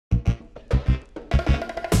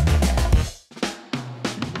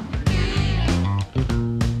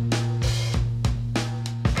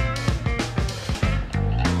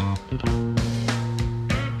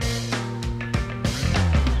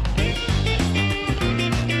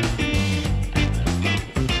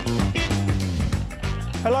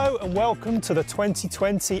and welcome to the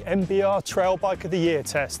 2020 MBR Trail Bike of the Year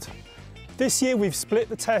test. This year we've split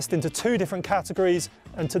the test into two different categories,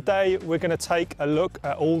 and today we're going to take a look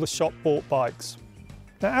at all the shop bought bikes.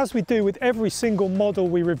 Now, as we do with every single model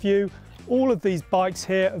we review, all of these bikes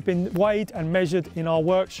here have been weighed and measured in our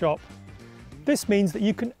workshop. This means that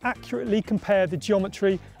you can accurately compare the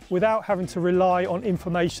geometry without having to rely on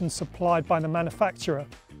information supplied by the manufacturer.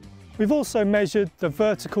 We've also measured the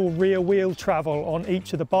vertical rear wheel travel on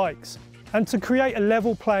each of the bikes. And to create a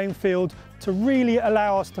level playing field to really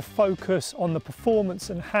allow us to focus on the performance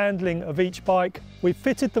and handling of each bike, we've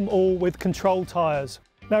fitted them all with control tyres.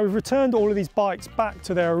 Now, we've returned all of these bikes back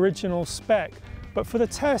to their original spec, but for the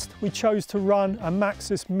test we chose to run a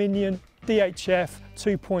Maxxis Minion DHF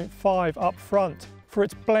 2.5 up front for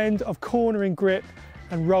its blend of cornering grip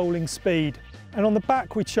and rolling speed. And on the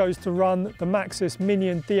back we chose to run the Maxxis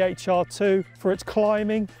Minion DHR2 for its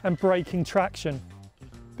climbing and braking traction.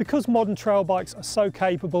 Because modern trail bikes are so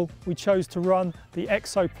capable, we chose to run the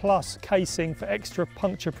Exo Plus casing for extra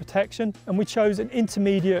puncture protection, and we chose an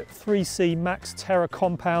intermediate 3C Max Terra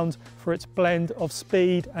compound for its blend of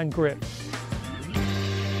speed and grip.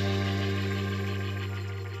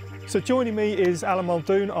 So joining me is Alan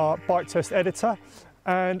Muldoon, our bike test editor,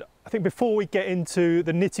 and I think before we get into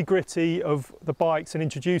the nitty-gritty of the bikes and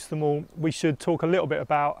introduce them all, we should talk a little bit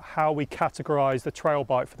about how we categorise the trail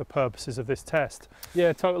bike for the purposes of this test.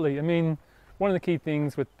 Yeah, totally. I mean, one of the key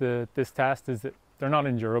things with this test is that they're not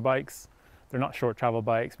enduro bikes, they're not short travel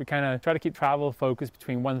bikes. We kind of try to keep travel focused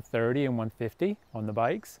between 130 and 150 on the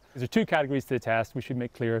bikes. There are two categories to the test, we should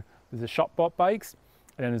make clear. There's the shop bought bikes,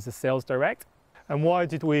 and then there's the sales direct. And why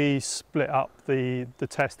did we split up the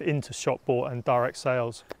test into shop bought and direct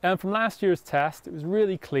sales? And from last year's test, it was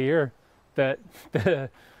really clear that the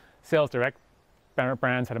sales direct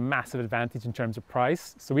brands had a massive advantage in terms of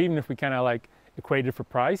price. So even if we kind of like equated for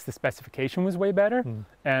price, the specification was way better.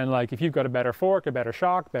 And like if you've got a better fork, a better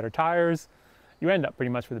shock, better tires, you end up pretty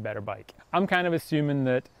much with a better bike. I'm kind of assuming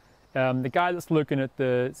that the guy that's looking at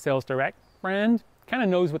the sales direct brand kind of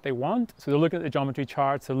knows what they want. So they're looking at the geometry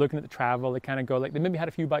charts, they're looking at the travel, they kind of go like, they maybe had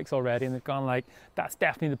a few bikes already and they've gone like, that's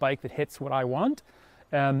definitely the bike that hits what I want.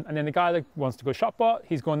 And then the guy that wants to go shop bought,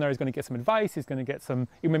 he's going there, he's going to get some advice, he's going to get some,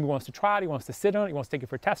 he maybe wants to try it, he wants to sit on it, he wants to take it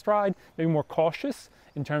for a test ride, maybe more cautious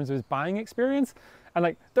in terms of his buying experience. And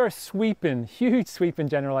like, there are huge sweeping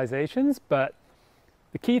generalizations, but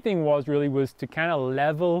the key thing was to kind of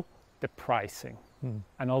level the pricing.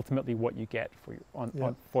 And ultimately what you get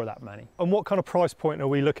for that money. And what kind of price point are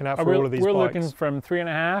we looking at for all of these bikes? We're looking from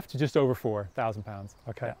 £3,500 to just over £4,000.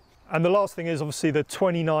 Okay. Yeah. And the last thing is obviously the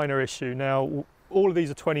 29er issue. Now, all of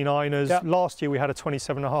these are 29ers. Yep. Last year we had a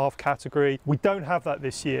 27.5 category. We don't have that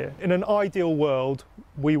this year. In an ideal world,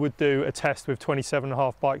 we would do a test with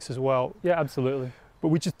 27.5 bikes as well. Yeah, absolutely. But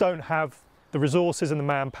we just don't have the resources and the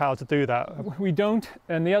manpower to do that. We don't,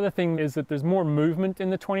 and the other thing is that there's more movement in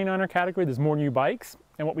the 29er category, there's more new bikes,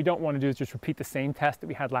 and what we don't want to do is just repeat the same test that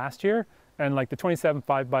we had last year. And like the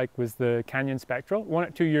 27.5 bike was the Canyon Spectral, won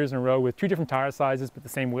it 2 years in a row with two different tire sizes but the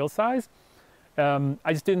same wheel size. I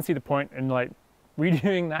just didn't see the point in like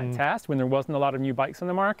redoing that test when there wasn't a lot of new bikes on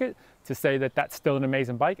the market to say that that's still an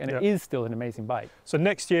amazing bike, and it is still an amazing bike. So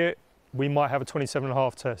next year we might have a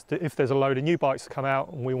 27.5 test if there's a load of new bikes that come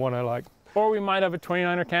out and we want to like. Or we might have a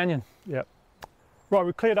 29er Canyon. Yep. Right,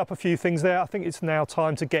 we've cleared up a few things there. I think it's now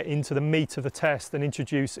time to get into the meat of the test and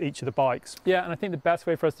introduce each of the bikes. Yeah, and I think the best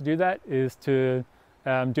way for us to do that is to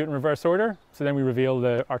do it in reverse order. So then we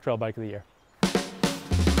reveal our trail bike of the year.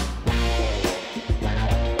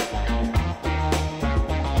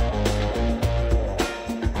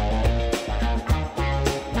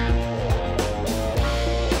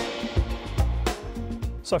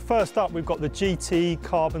 So first up, we've got the GT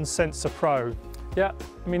Carbon Sensor Pro. Yeah,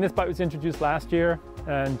 I mean, this bike was introduced last year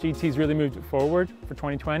and GT's really moved it forward for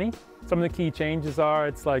 2020. Some of the key changes are,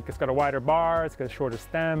 it's got a wider bar, it's got a shorter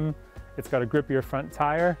stem, it's got a grippier front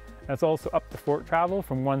tire, and it's also up the fork travel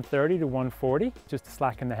from 130 to 140, just to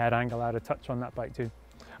slacken the head angle out a touch on that bike too.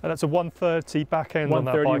 And that's a 130 back end on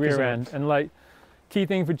that bike, 130 rear end. And like, key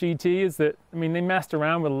thing for GT is that, I mean, they messed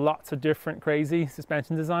around with lots of different crazy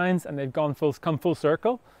suspension designs, and they've come full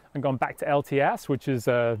circle and gone back to LTS, which is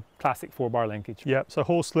a classic 4-bar linkage. Yep, so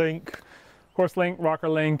horse link, rocker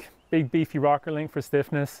link, big beefy rocker link for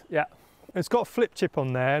stiffness. Yeah. It's got a flip chip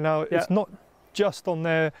on there. Now, it's not just on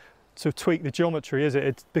there to tweak the geometry, is it?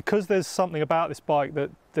 It's because there's something about this bike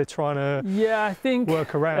that they're trying to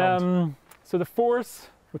work around. So the Force,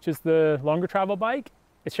 which is the longer travel bike,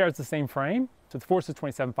 it shares the same frame. So the Force is a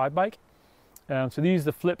 27.5 bike. So they use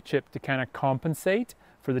the flip chip to kind of compensate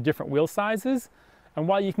for the different wheel sizes. And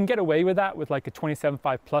while you can get away with that with like a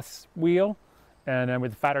 27.5 plus wheel and then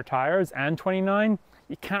with fatter tires and 29,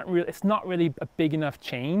 you can't really, it's not really a big enough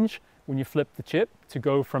change when you flip the chip to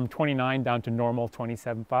go from 29 down to normal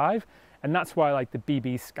 27.5. And that's why like the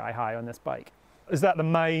BB's sky high on this bike. Is that the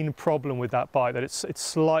main problem with that bike, that it's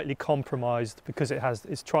slightly compromised because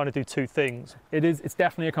it's trying to do two things? It's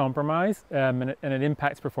definitely a compromise, and it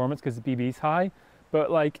impacts performance because the BB's high.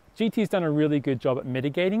 But like GT's done a really good job at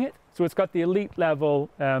mitigating it. So it's got the elite level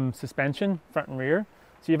suspension, front and rear.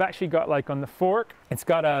 So you've actually got like on the fork, it's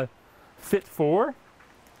got a Fit 4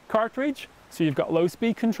 cartridge. So you've got low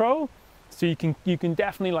speed control. So you can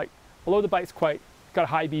definitely, like, although the bike's got a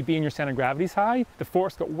high BB and your center of gravity's high, the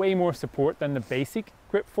fork's got way more support than the basic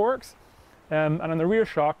grip forks. And on the rear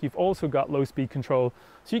shock, you've also got low speed control.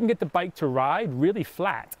 So you can get the bike to ride really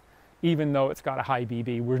flat, even though it's got a high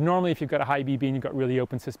BB. Whereas normally if you've got a high BB and you've got really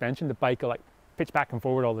open suspension, the bike will like pitch back and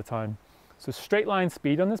forward all the time. So straight line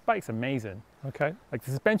speed on this bike's amazing. Okay. Like the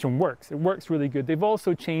suspension works. It works really good. They've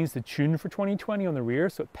also changed the tune for 2020 on the rear,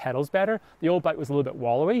 so it pedals better. The old bike was a little bit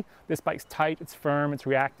wallowy. This bike's tight, it's firm, it's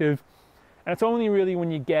reactive. And it's only really when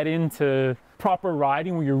you get into proper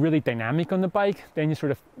riding where you're really dynamic on the bike, then you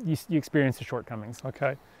sort of, you experience the shortcomings.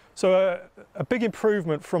 Okay. So a big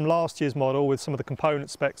improvement from last year's model with some of the component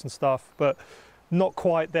specs and stuff, but not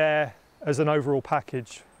quite there as an overall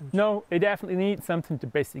package. No, it definitely needs something to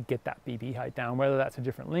basically get that BB height down, whether that's a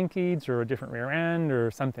different linkage or a different rear end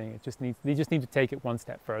or something. They just need to take it one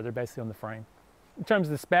step further basically on the frame. In terms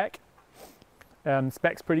of the spec,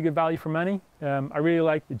 spec's pretty good value for money. I really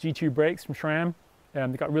like the G2 brakes from SRAM.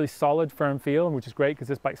 They've got really solid, firm feel, which is great because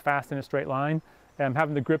this bike's fast in a straight line.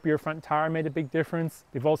 Having the grippier front tire made a big difference.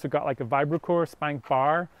 They've also got like a VibroCore spanked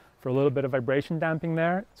bar for a little bit of vibration damping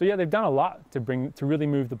there. So yeah, they've done a lot to really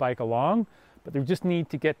move the bike along, but they just need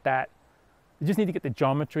to get the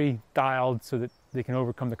geometry dialed so that they can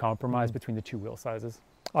overcome the compromise between the two wheel sizes.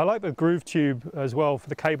 I like the groove tube as well for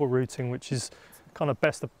the cable routing, which is kind of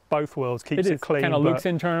best of both worlds. Keeps it clean. It kind of looks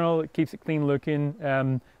internal, it keeps it clean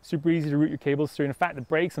looking, super easy to route your cables through. And in fact, the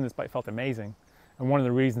brakes on this bike felt amazing. And one of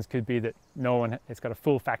the reasons could be that it's got a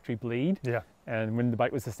full factory bleed. Yeah. And when the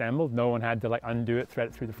bike was assembled, no one had to like undo it, thread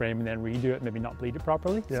it through the frame and then redo it, maybe not bleed it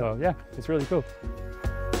properly. Yeah. So yeah, it's really cool.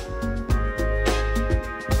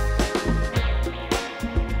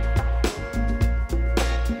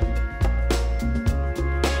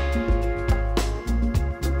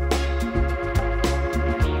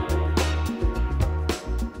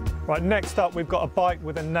 Right, next up we've got a bike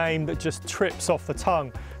with a name that just trips off the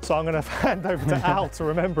tongue. So I'm going to hand over to Al to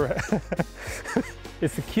remember it.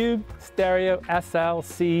 It's the Cube Stereo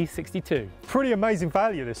SL-C62. Pretty amazing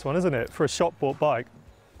value this one, isn't it, for a shop bought bike?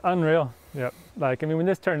 Unreal. Yep. Like, I mean, when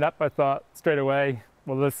this turned up, I thought straight away,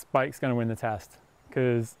 well, this bike's going to win the test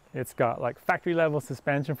because it's got like factory level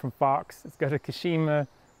suspension from Fox. It's got a Kashima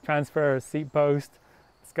transfer seat post.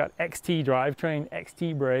 It's got XT drivetrain,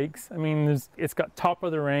 XT brakes. I mean, it's got top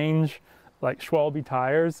of the range, like Schwalbe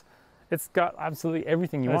tires. It's got absolutely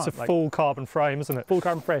everything you want. It's a full carbon frame, isn't it? Full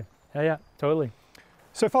carbon frame. Yeah, totally.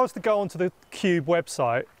 So if I was to go onto the Cube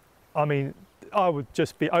website, I mean, I would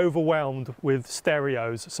just be overwhelmed with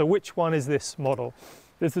stereos. So which one is this model?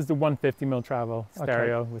 This is the 150mm travel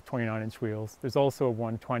stereo with 29-inch wheels. There's also a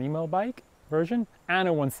 120mm bike version and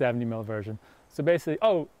a 170mm version. So basically,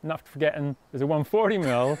 not forgetting, there's a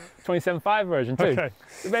 140mm 27.5 version too. Okay.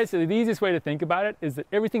 So basically, the easiest way to think about it is that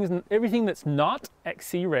everything that's not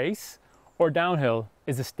XC race or downhill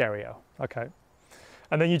is a stereo. Okay.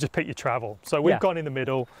 And then you just pick your travel. So we've gone in the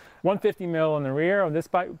middle. 150mm on the rear of this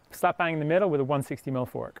bike, slap bang in the middle with a 160mm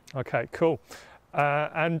fork. Okay, cool.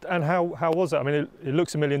 And how was it? I mean, it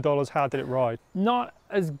looks $1 million. How did it ride? Not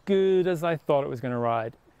as good as I thought it was going to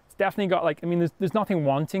ride. It's definitely got like, I mean, there's nothing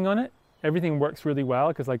wanting on it. Everything works really well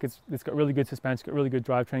because like it's got really good suspension, it's got really good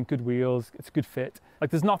drivetrain, good wheels, it's a good fit.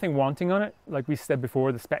 Like there's nothing wanting on it. Like we said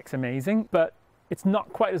before, the spec's amazing, but it's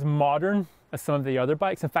not quite as modern as some of the other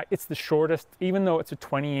bikes. In fact, it's the shortest, even though it's a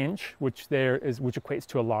 20-inch, which equates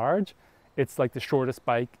to a large. It's like the shortest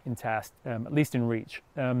bike in test, at least in reach.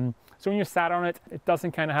 So when you're sat on it, it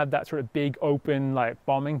doesn't kind of have that sort of big open like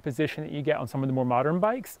bombing position that you get on some of the more modern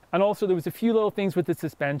bikes. And also there was a few little things with the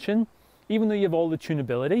suspension. Even though you have all the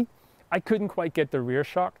tunability, I couldn't quite get the rear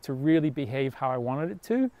shock to really behave how I wanted it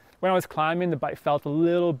to. When I was climbing, the bike felt a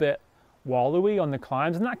little bit wallowy on the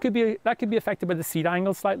climbs, and that could be affected by the seat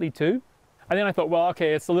angle slightly too. And then I thought, well,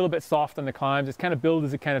 okay, it's a little bit soft on the climbs. It's kind of billed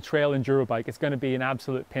as a kind of trail enduro bike. It's going to be an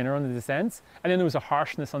absolute pinner on the descents. And then there was a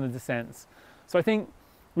harshness on the descents. So I think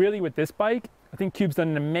really with this bike, I think Cube's done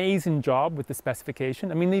an amazing job with the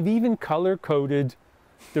specification. I mean, they've even color coded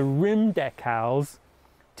the rim decals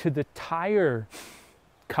to the tire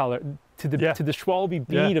color, to the Schwalbe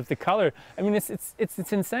bead of the color. I mean,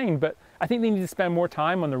 it's insane, but I think they need to spend more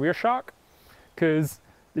time on the rear shock, because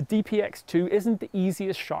the DPX2 isn't the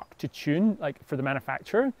easiest shock to tune, like for the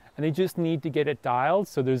manufacturer, and they just need to get it dialed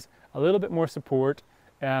so there's a little bit more support,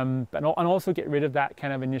 and also get rid of that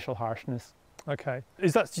kind of initial harshness. Okay.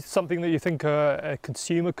 Is that something that you think a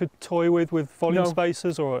consumer could toy with volume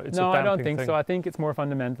spacers, or it's a damping thing? No, I don't think so. I think it's more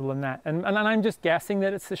fundamental than that. And I'm just guessing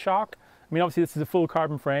that it's the shock. I mean, obviously this is a full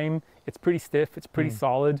carbon frame. It's pretty stiff, it's pretty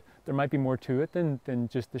solid. There might be more to it than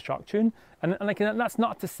just the shock tune. And like, that's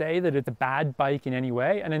not to say that it's a bad bike in any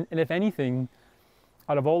way. And if anything,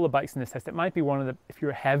 out of all the bikes in this test, it might be one of the, if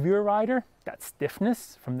you're a heavier rider, that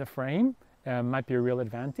stiffness from the frame might be a real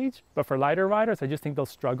advantage. But for lighter riders, I just think they'll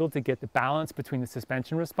struggle to get the balance between the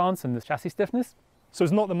suspension response and the chassis stiffness. So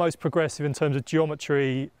it's not the most progressive in terms of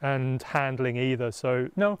geometry and handling either. So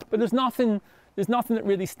no, but there's nothing that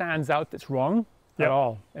really stands out that's wrong at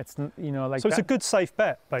all. It's, you know, like, so it's a good safe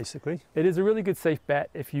bet, basically. It is a really good safe bet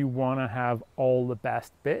if you want to have all the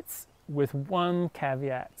best bits, with one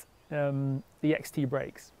caveat: the XT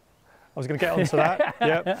brakes. I was going to get onto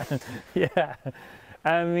that. Yeah.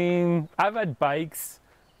 I mean, I've had bikes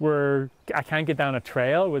where I can't get down a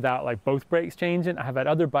trail without like both brakes changing. I have had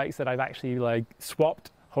other bikes that I've actually like swapped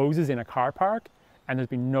hoses in a car park and there's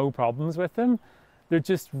been no problems with them. They're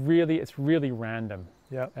just really, it's really random.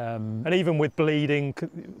 Yeah. And even with bleeding,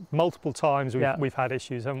 multiple times we've had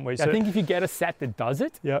issues, haven't we? So I think if you get a set that does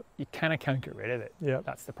it, you kind of can't get rid of it. Yeah.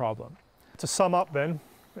 That's the problem. To sum up then,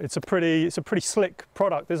 it's a pretty slick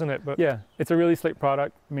product, isn't it? But yeah, it's a really slick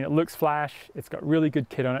product. I mean, it looks flash, it's got really good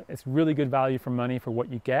kit on it, it's really good value for money for what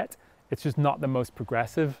you get. It's just not the most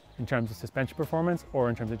progressive in terms of suspension performance or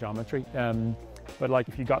in terms of geometry. But like,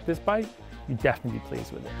 if you got this bike, you'd definitely be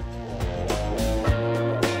pleased with it.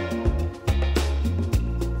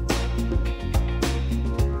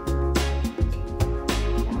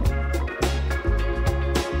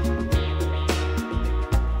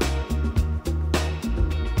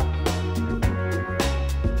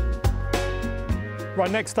 Right,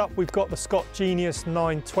 next up we've got the Scott Genius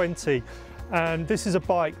 920, and this is a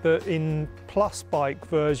bike that in Plus Bike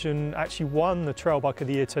version actually won the Trail Bike of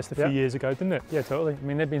the Year test a few years ago, didn't it? Yeah, totally. I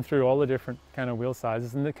mean, they've been through all the different kind of wheel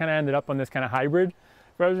sizes, and they kind of ended up on this kind of hybrid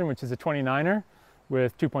version, which is a 29er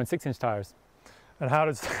with 2.6-inch tires. And how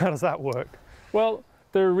does that work? Well,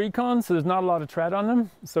 they're Recon, so there's not a lot of tread on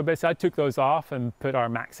them. So basically I took those off and put our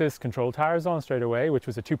Maxxis control tires on straight away, which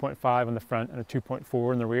was a 2.5 on the front and a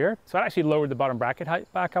 2.4 in the rear. So I actually lowered the bottom bracket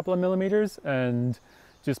height by a couple of millimeters and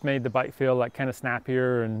just made the bike feel like kind of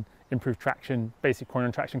snappier and improved traction, basic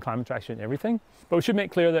corner traction, climate traction, everything. But we should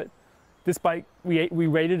make clear that this bike, we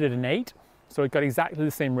rated it an 8. So it got exactly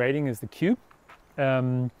the same rating as the Cube.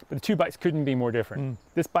 But the two bikes couldn't be more different.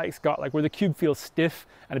 This bike's got, like, where the Cube feels stiff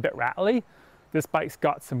and a bit rattly, this bike's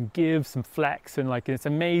got some give, some flex, and like, it's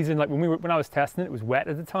amazing. Like when I was testing it, it was wet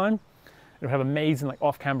at the time. It would have amazing like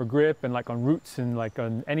off-camber grip, and like on routes and like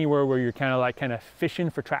on anywhere where you're kind of fishing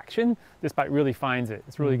for traction, this bike really finds it.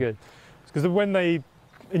 It's really good. Because when they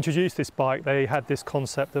introduced this bike, they had this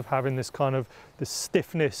concept of having this kind of the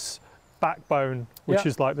stiffness backbone, which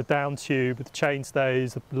is like the down tube, the chain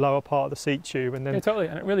stays, the lower part of the seat tube, and then totally,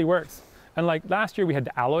 and it really works. And like last year we had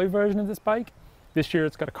the alloy version of this bike. This year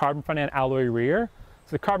it's got a carbon front end, alloy rear. So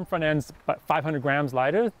the carbon front end's about 500 grams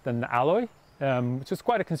lighter than the alloy, which is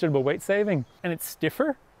quite a considerable weight saving. And it's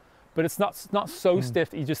stiffer, but it's not so stiff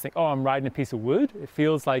that you just think, oh, I'm riding a piece of wood. It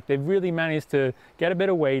feels like they've really managed to get a bit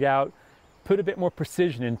of weight out, put a bit more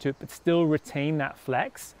precision into it, but still retain that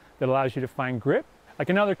flex that allows you to find grip. Like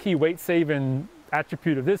another key weight saving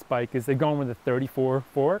attribute of this bike is they've gone with a 34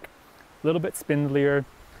 fork, a little bit spindlier,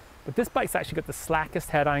 but this bike's actually got the slackest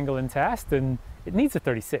head angle in test, and it needs a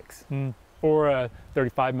 36 or a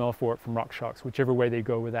 35 mil fork from RockShox, whichever way they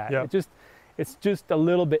go with that. Yep. It's just a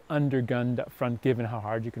little bit undergunned up front, given how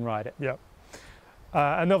hard you can ride it. Yeah.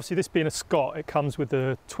 And obviously, this being a Scott, it comes with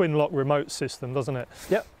the twin lock remote system, doesn't it?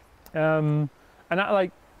 Yep. And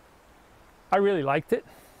I really liked it.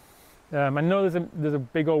 I know there's a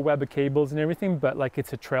big old web of cables and everything, but like,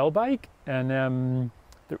 it's a trail bike, and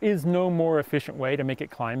there is no more efficient way to make it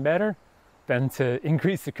climb better than to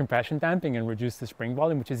increase the compression damping and reduce the spring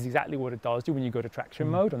volume, which is exactly what it does do when you go to traction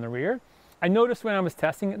mode on the rear. I noticed when I was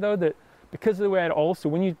testing it though, that because of the way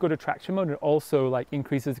when you go to traction mode, it also like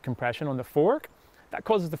increases the compression on the fork. That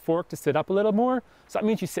causes the fork to sit up a little more. So that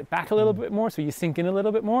means you sit back a little bit more, so you sink in a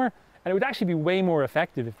little bit more. And it would actually be way more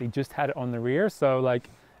effective if they just had it on the rear. So like,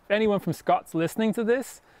 if anyone from Scott's listening to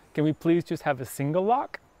this, can we please just have a single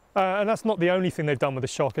lock? And that's not the only thing they've done with the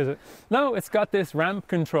shock, is it? No, it's got this ramp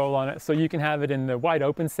control on it, so you can have it in the wide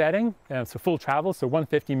open setting, so full travel, so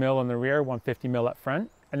 150 mil on the rear, 150 mil up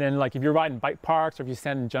front. And then like if you're riding bike parks or if you're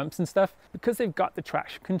sending jumps and stuff, because they've got the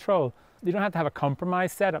traction control, you don't have to have a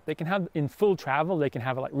compromised setup. They can have, in full travel, they can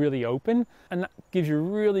have it like really open, and that gives you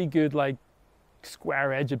really good like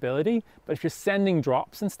square edge ability. But if you're sending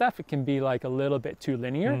drops and stuff, it can be like a little bit too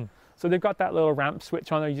linear. So they've got that little ramp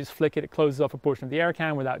switch on there. You just flick it, it closes off a portion of the air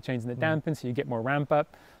can without changing the dampen, so you get more ramp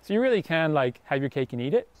up. So you really can like have your cake and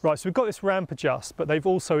eat it. Right, so we've got this ramp adjust, but they've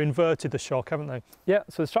also inverted the shock, haven't they? Yeah,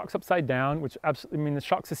 so the shock's upside down, which absolutely, I mean, the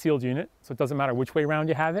shock's a sealed unit, so it doesn't matter which way around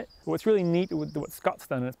you have it. But what's really neat with what Scott's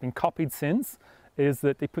done, and it's been copied since, is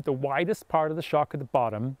that they put the widest part of the shock at the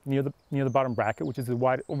bottom, near the bottom bracket, which is the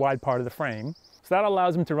wide part of the frame. So that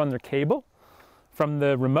allows them to run their cable from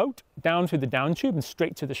the remote down to the down tube and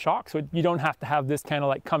straight to the shock, so you don't have to have this kind of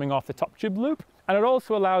like coming off the top tube loop. And it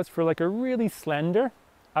also allows for like a really slender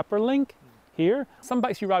upper link here. Some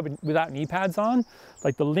bikes you ride without knee pads on,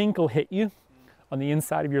 like the link will hit you on the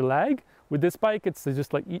inside of your leg. With this bike, it's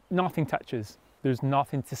just like nothing touches. There's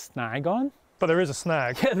nothing to snag on. But there is a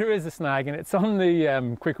snag. Yeah, there is a snag, and it's on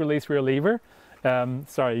the quick release rear lever.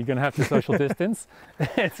 Sorry, you're gonna have to social distance.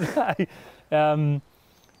 It's like,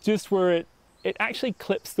 just where it actually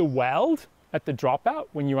clips the weld at the dropout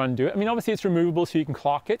when you undo it. I mean, obviously it's removable so you can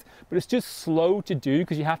clock it, but it's just slow to do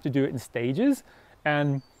because you have to do it in stages.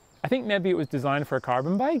 And I think maybe it was designed for a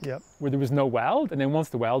carbon bike where there was no weld, and then once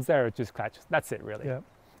the weld's there, it just catches. That's it, really.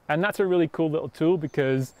 And that's a really cool little tool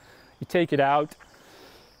because you take it out,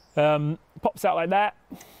 pops out like that.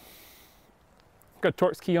 Got a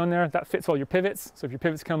Torx key on there, that fits all your pivots. So if your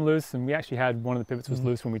pivots come loose, and we actually had one of the pivots was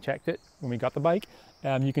loose when we checked it, when we got the bike,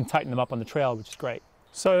 you can tighten them up on the trail, which is great.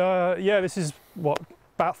 So yeah, this is what,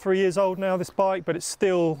 about 3 years old now, this bike, but it's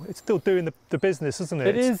still doing the business, isn't it?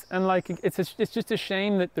 It is, and like it's just a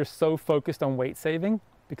shame that they're so focused on weight saving,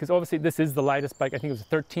 because obviously this is the lightest bike. I think it was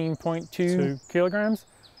 13.2 kilograms.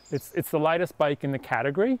 It's the lightest bike in the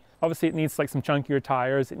category. Obviously it needs like some chunkier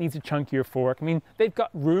tires, it needs a chunkier fork. I mean, they've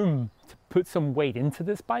got room to put some weight into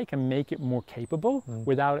this bike and make it more capable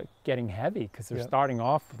without it getting heavy, because they're starting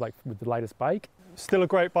off like with the lightest bike. Still a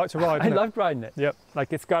great bike to ride, isn't it? I loved riding it. Yep.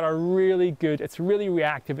 Like it's got a really good, it's really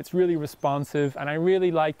reactive, it's really responsive, and I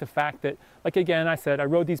really like the fact that, like again, I said I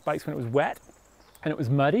rode these bikes when it was wet and it was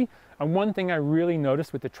muddy, and one thing I really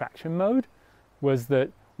noticed with the traction mode was that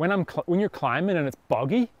when you're climbing and it's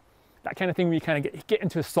boggy, that kind of thing where you kind of get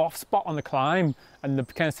into a soft spot on the climb and the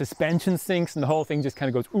kind of suspension sinks and the whole thing just kind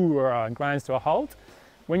of goes ooh and grinds to a halt.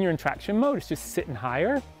 When you're in traction mode, it's just sitting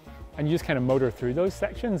higher and you just kind of motor through those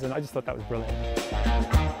sections, and I just thought that was brilliant.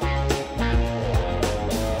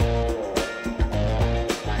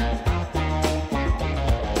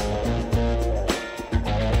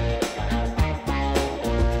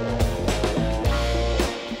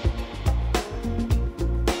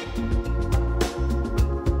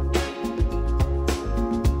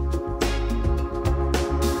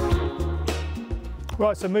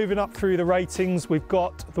 Right, so moving up through the ratings, we've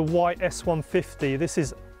got the white S150. This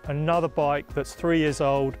is another bike that's 3 years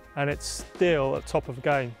old and it's still at top of the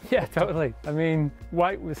game. Yeah, totally. I mean,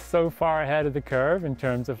 white was so far ahead of the curve in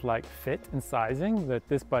terms of like fit and sizing that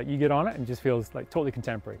this bike, you get on it and just feels like totally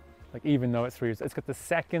contemporary. Like even though it's 3 years, it's got the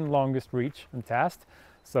second longest reach in test.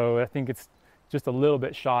 So I think it's just a little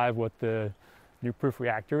bit shy of what the new proof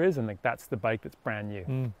reactor is, and like that's the bike that's brand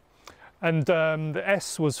new. And the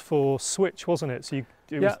S was for switch, wasn't it? So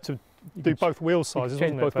it was to do both wheel sizes,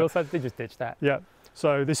 wasn't it? Both wheel sizes, they just ditched that. Yeah.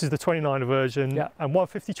 So this is the 29er version, and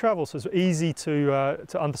 150 travel, so it's easy to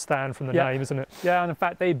understand from the name, isn't it? Yeah, and in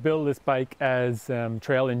fact they build this bike as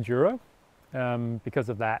trail enduro because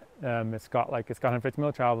of that. It's got 150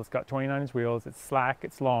 mil travel, it's got 29-inch wheels, it's slack,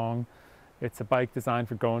 it's long, it's a bike designed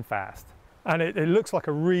for going fast. And it looks like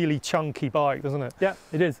a really chunky bike, doesn't it? Yeah,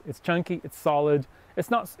 it is. It's chunky, it's solid. It's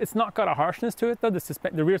not got a harshness to it though.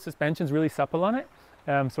 The rear suspension's really supple on it.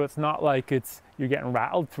 So it's not like you're getting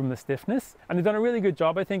rattled from the stiffness. And they've done a really good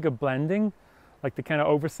job, I think, of blending like the kind of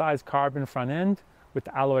oversized carbon front end with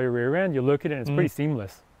the alloy rear end. You look at it and it's pretty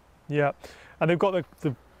seamless. Yeah, and they've got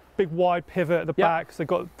the big wide pivot at the back.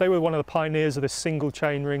 So they were one of the pioneers of this single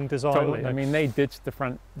chainring design. Totally. I mean, they ditched the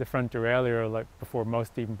front derailleur like before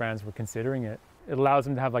most even brands were considering it. It allows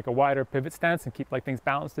them to have like a wider pivot stance and keep like things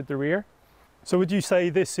balanced at the rear. So would you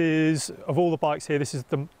say this is, of all the bikes here, this is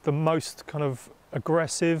the most kind of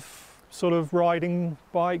aggressive sort of riding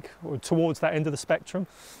bike, or towards that end of the spectrum?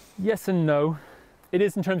 Yes and no. It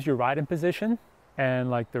is in terms of your riding position,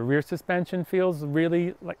 and like the rear suspension feels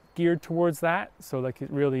really like geared towards that. So like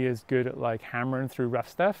it really is good at like hammering through rough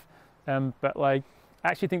stuff. But like I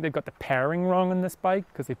actually think they've got the pairing wrong on this bike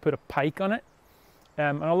because they put a pike on it.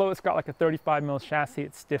 And although it's got like a 35mm chassis,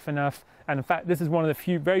 it's stiff enough. And in fact, this is one of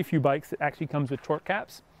the very few bikes that actually comes with torque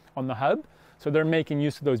caps on the hub. So they're making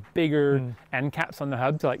use of those bigger end caps on the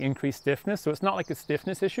hub to like increase stiffness. So it's not like a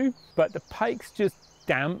stiffness issue, but the pike's just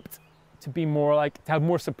damped to be more like, to have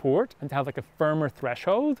more support and to have like a firmer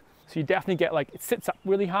threshold. So you definitely get like, it sits up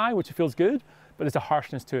really high, which feels good, but there's a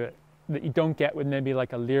harshness to it that you don't get with maybe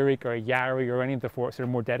like a Lyric or a Yari or any of the forks that are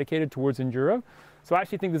more dedicated towards enduro. So I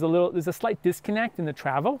actually think there's a slight disconnect in the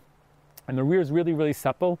travel, and the rear is really, really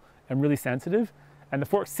supple and really sensitive. And the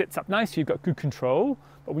fork sits up nice, so you've got good control.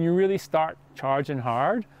 But when you really start charging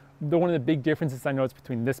hard, one of the big differences I noticed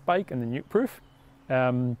between this bike and the Nuke Proof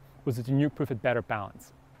was that the Nuke Proof had better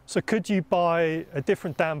balance. So could you buy a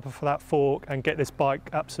different damper for that fork and get this bike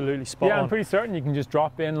absolutely spot on? Yeah, I'm pretty certain you can just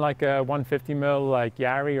drop in like a 150mm like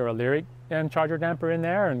Yari or a Lyric charger damper in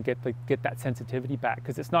there and get that sensitivity back,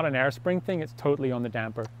 because it's not an air spring thing, it's totally on the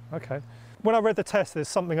damper. Okay. When I read the test, there's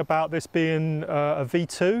something about this being a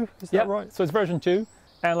V2, is that right? So it's version 2,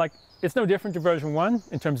 and like it's no different to version 1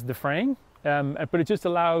 in terms of the frame, but it just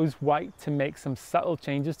allows White to make some subtle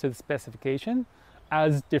changes to the specification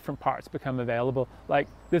as different parts become available. Like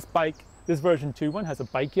this bike, this version 2 one has a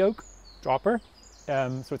bike yoke dropper,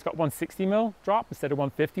 so it's got 160mm drop instead of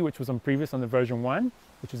 150, which was on previous on the version 1,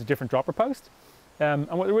 which was a different dropper post. And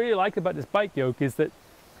what I really like about this bike yoke is that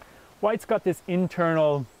White's got this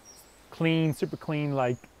internal clean, super clean,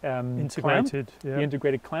 like integrated, clamp, the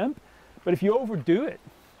integrated clamp. But if you overdo it,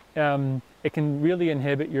 it can really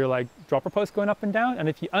inhibit your like dropper post going up and down. And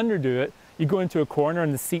if you underdo it, you go into a corner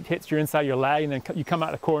and the seat hits your inside your leg, and then you come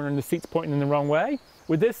out the corner and the seat's pointing in the wrong way.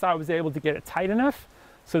 With this, I was able to get it tight enough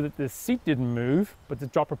so that the seat didn't move, but the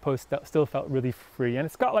dropper post still felt really free. And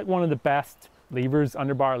it's got like one of the best levers,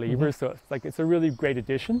 underbar levers, so it's a really great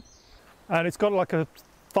addition. And it's got like a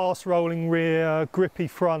fast rolling rear, grippy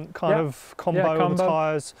front kind of combo on the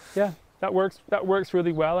tyres. Yeah, that works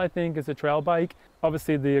really well, I think, as a trail bike.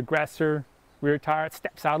 Obviously the Aggressor rear tire, it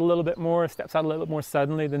steps out a little bit more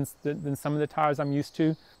suddenly than some of the tires I'm used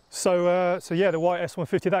to. So yeah, the White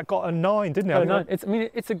S150, that got a 9, didn't it? A 9.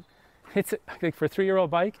 It's like for a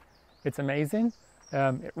 3-year-old bike, it's amazing.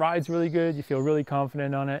 It rides really good, you feel really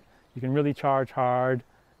confident on it, you can really charge hard.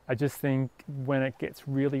 I just think when it gets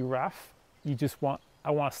really rough,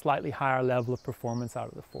 I want a slightly higher level of performance out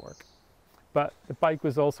of the fork. But the bike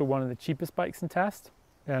was also one of the cheapest bikes in test.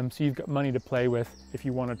 So you've got money to play with if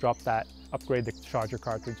you want to drop that, upgrade the charger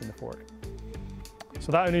cartridge in the fork.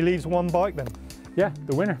 So that only leaves one bike then? Yeah,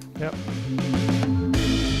 the winner. Yep.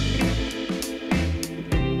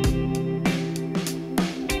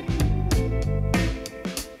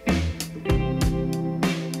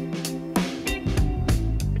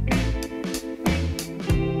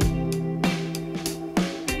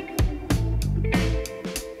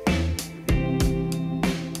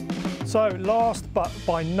 So last but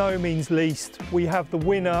by no means least, we have the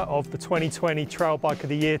winner of the 2020 Trail Bike of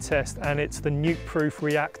the Year test, and it's the Nuke Proof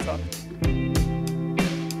Reactor.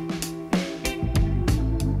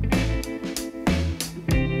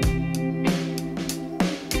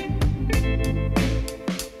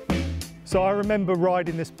 So I remember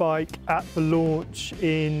riding this bike at the launch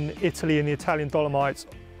in Italy in the Italian Dolomites,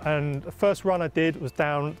 and the first run I did was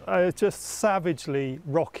down a just savagely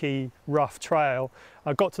rocky, rough trail.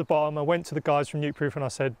 I got to the bottom, I went to the guys from Nuke Proof and I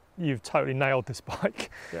said, "You've totally nailed this bike."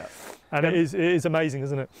 Yeah. And it is amazing,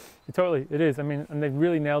 isn't it? It is. I mean, and they've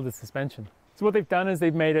really nailed the suspension. So what they've done is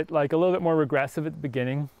they've made it like a little bit more regressive at the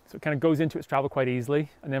beginning. So it kind of goes into its travel quite easily.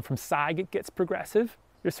 And then from sag, it gets progressive.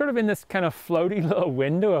 You're sort of in this kind of floaty little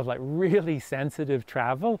window of like really sensitive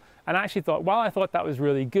travel. And I actually thought, while I thought that was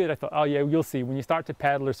really good, I thought, oh yeah, you'll see when you start to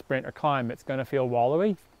pedal or sprint or climb, it's going to feel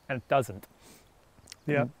wallowy, and it doesn't.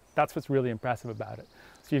 Yeah. And that's what's really impressive about it.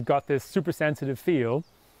 So you've got this super sensitive feel,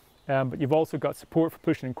 but you've also got support for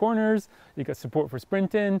pushing in corners, you've got support for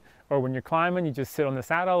sprinting, or when you're climbing, you just sit on the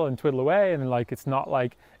saddle and twiddle away, and like it's not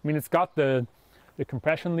like, I mean, it's got the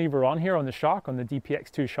compression lever on here on the shock, on the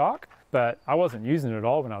DPX2 shock, but I wasn't using it at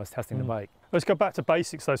all when I was testing the bike. Let's go back to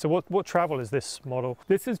basics though. So what travel is this model?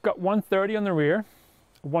 This has got 130 on the rear,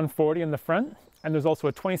 140 on the front, and there's also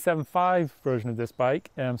a 27.5 version of this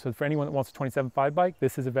bike. So for anyone that wants a 27.5 bike,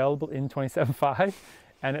 this is available in 27.5,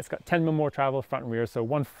 and it's got 10 more travel front and rear, so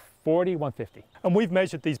 140, 150. And we've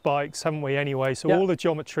measured these bikes, haven't we, anyway? So all the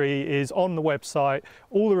geometry is on the website,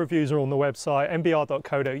 all the reviews are on the website,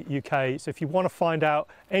 mbr.co.uk. So if you want to find out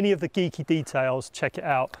any of the geeky details, check it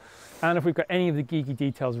out. And if we've got any of the geeky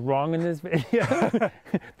details wrong in this video,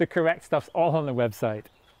 the correct stuff's all on the website.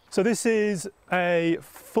 So this is a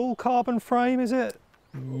full carbon frame, is it?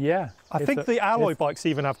 Yeah. I think the alloy bikes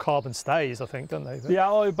even have carbon stays, I think, don't they? The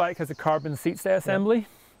alloy bike has a carbon seat stay assembly.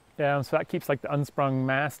 So that keeps like the unsprung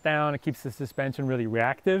mass down. It keeps the suspension really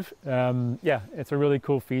reactive. Yeah, it's a really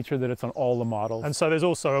cool feature that it's on all the models. And so there's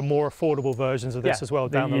also a more affordable versions of this as well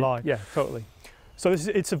down the line. Yeah, totally. So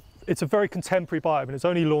it's a very contemporary bike. I mean, it's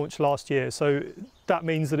only launched last year, so that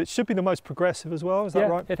means that it should be the most progressive as well. Is that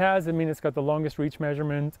right? It has. I mean, it's got the longest reach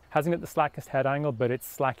measurement, hasn't got the slackest head angle, but it's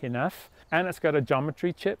slack enough. And it's got a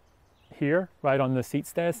geometry chip here, right on the seat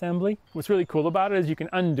stay assembly. What's really cool about it is you can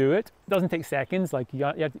undo it. It doesn't take seconds, like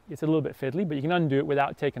it's a little bit fiddly, but you can undo it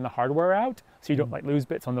without taking the hardware out, so you don't like lose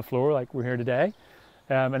bits on the floor like we're here today.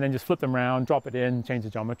 And then just flip them around, drop it in, change the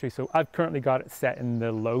geometry. So I've currently got it set in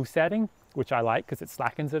the low setting, which I like because it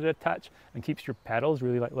slackens it a touch and keeps your pedals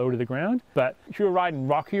really like low to the ground. But if you're riding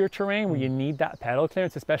rockier terrain where you need that pedal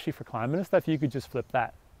clearance, especially for climbing and stuff, you could just flip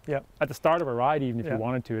that. Yeah, at the start of a ride, even if you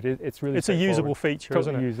wanted to, it's really a usable feature,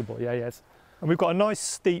 totally isn't it? Usable, yeah, yes. And we've got a nice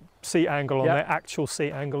steep seat angle on there, actual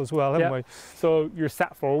seat angle as well, haven't we? So you're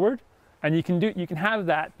sat forward, and you can have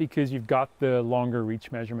that because you've got the longer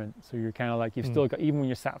reach measurement. So you're kind of like you've still got, even when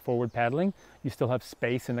you're sat forward pedaling, you still have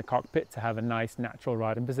space in the cockpit to have a nice natural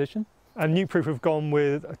riding position. And Nukeproof have gone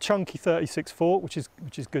with a chunky 36 fork, which is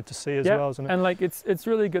good to see as well, isn't it? And like it's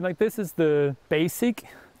really good. Like this is the basic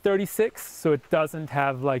 36, so it doesn't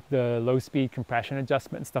have like the low speed compression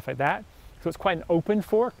adjustment and stuff like that. So it's quite an open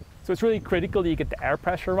fork. So it's really critical that you get the air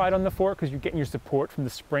pressure right on the fork because you're getting your support from the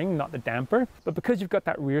spring, not the damper. But because you've got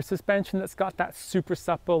that rear suspension that's got that super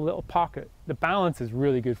supple little pocket, the balance is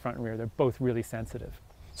really good front and rear. They're both really sensitive.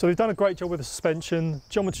 So they've done a great job with the suspension.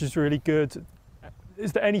 Geometry is really good.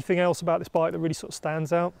 Is there anything else about this bike that really sort of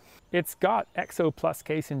stands out? It's got Exo Plus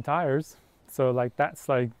casing tires. So like that's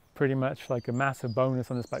like pretty much like a massive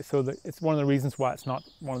bonus on this bike. So it's one of the reasons why it's not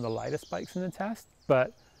one of the lightest bikes in the test,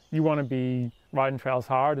 but you want to be riding trails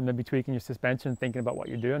hard and then be tweaking your suspension, thinking about what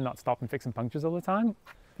you're doing, not stopping fixing punctures all the time.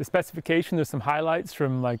 The specification, there's some highlights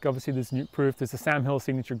from like obviously this Nukeproof, there's a Sam Hill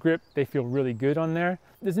signature grip. They feel really good on there.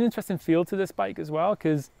 There's an interesting feel to this bike as well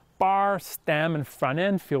because bar, stem and front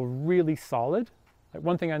end feel really solid. Like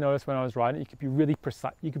one thing I noticed when I was riding it, you could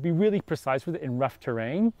be really precise with it in rough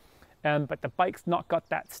terrain. But the bike's not got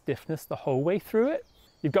that stiffness the whole way through it.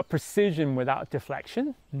 You've got precision without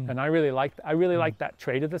deflection, and I really like that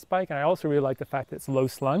trait of this bike. And I also really like the fact that it's low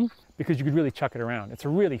slung because you could really chuck it around. It's a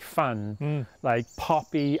really fun, like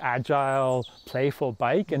poppy, agile, playful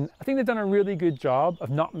bike. And I think they've done a really good job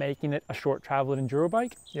of not making it a short travel enduro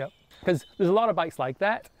bike. Yeah, because there's a lot of bikes like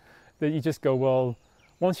that you just go, well,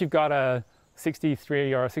 once you've got a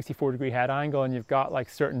 63 or a 64 degree head angle and you've got like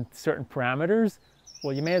certain parameters,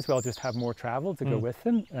 well, you may as well just have more travel to go with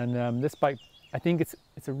them. And this bike, I think it's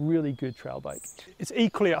a really good trail bike. It's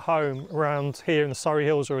equally at home around here in the Surrey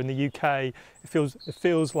Hills or in the UK. It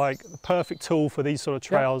feels like the perfect tool for these sort of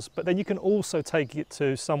trails, but then you can also take it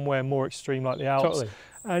to somewhere more extreme like the Alps. Totally.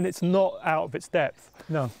 And it's not out of its depth.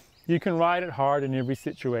 No, you can ride it hard in every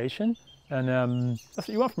situation. And that's what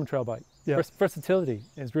you want from a trail bike. Yeah. Versatility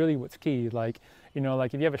is really what's key. Like, you know,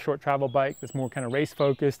 like if you have a short travel bike that's more kind of race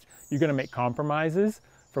focused, you're going to make compromises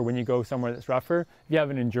for when you go somewhere that's rougher. If you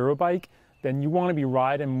have an enduro bike, then you want to be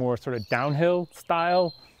riding more sort of downhill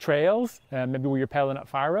style trails, maybe where you're pedaling up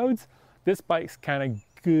fire roads. This bike's kind of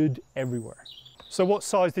good everywhere. So what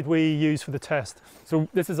size did we use for the test? So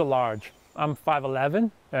this is a large. I'm 5'11",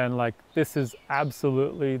 and like this is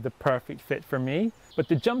absolutely the perfect fit for me. But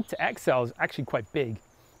the jump to XL is actually quite big.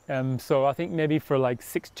 So I think maybe for like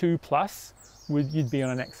 6'2 plus, you'd be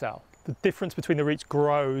on an XL. The difference between the reach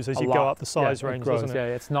grows as you go up the size range, doesn't it? Yeah,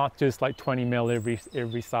 it's not just like 20 mil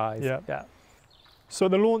every size. Yeah. So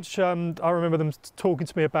the launch, I remember them talking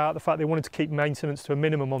to me about the fact they wanted to keep maintenance to a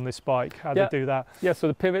minimum on this bike. How do they do that? Yeah, so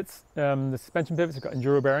the pivots, the suspension pivots have got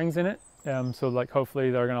enduro bearings in it. So like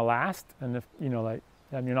hopefully they're going to last, and if you know like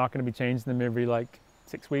you're not going to be changing them every like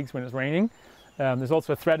 6 weeks when it's raining. There's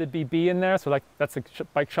also a threaded BB in there, so like that's a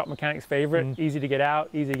bike shop mechanic's favorite. Easy to get out,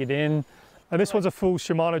 easy to get in. And this one's a full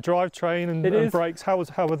Shimano drivetrain and brakes. How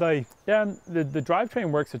are they? Yeah, the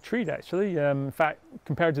drivetrain works a treat actually. In fact,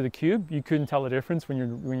 compared to the Cube, you couldn't tell the difference when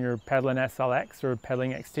you're pedaling SLX or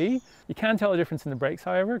pedaling XT. You can tell the difference in the brakes,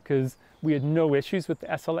 however, because we had no issues with the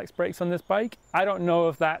SLX brakes on this bike. I don't know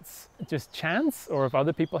if that's just chance or if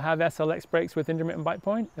other people have SLX brakes with intermittent bite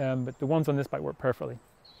point, but the ones on this bike work perfectly.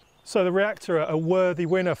 So the Reactor, a worthy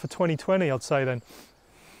winner for 2020, I'd say then.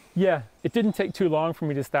 Yeah, it didn't take too long for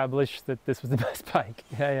me to establish that this was the best bike.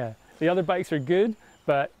 Yeah. The other bikes are good,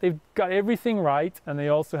 but they've got everything right, and they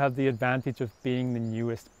also have the advantage of being the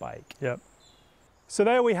newest bike. Yep. So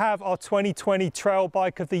there we have our 2020 Trail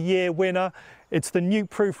Bike of the Year winner. It's the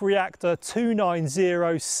Nuke-Proof Reactor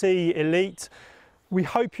 290C Elite. We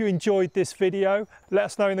hope you enjoyed this video. Let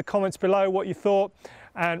us know in the comments below what you thought,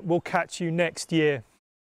 and we'll catch you next year.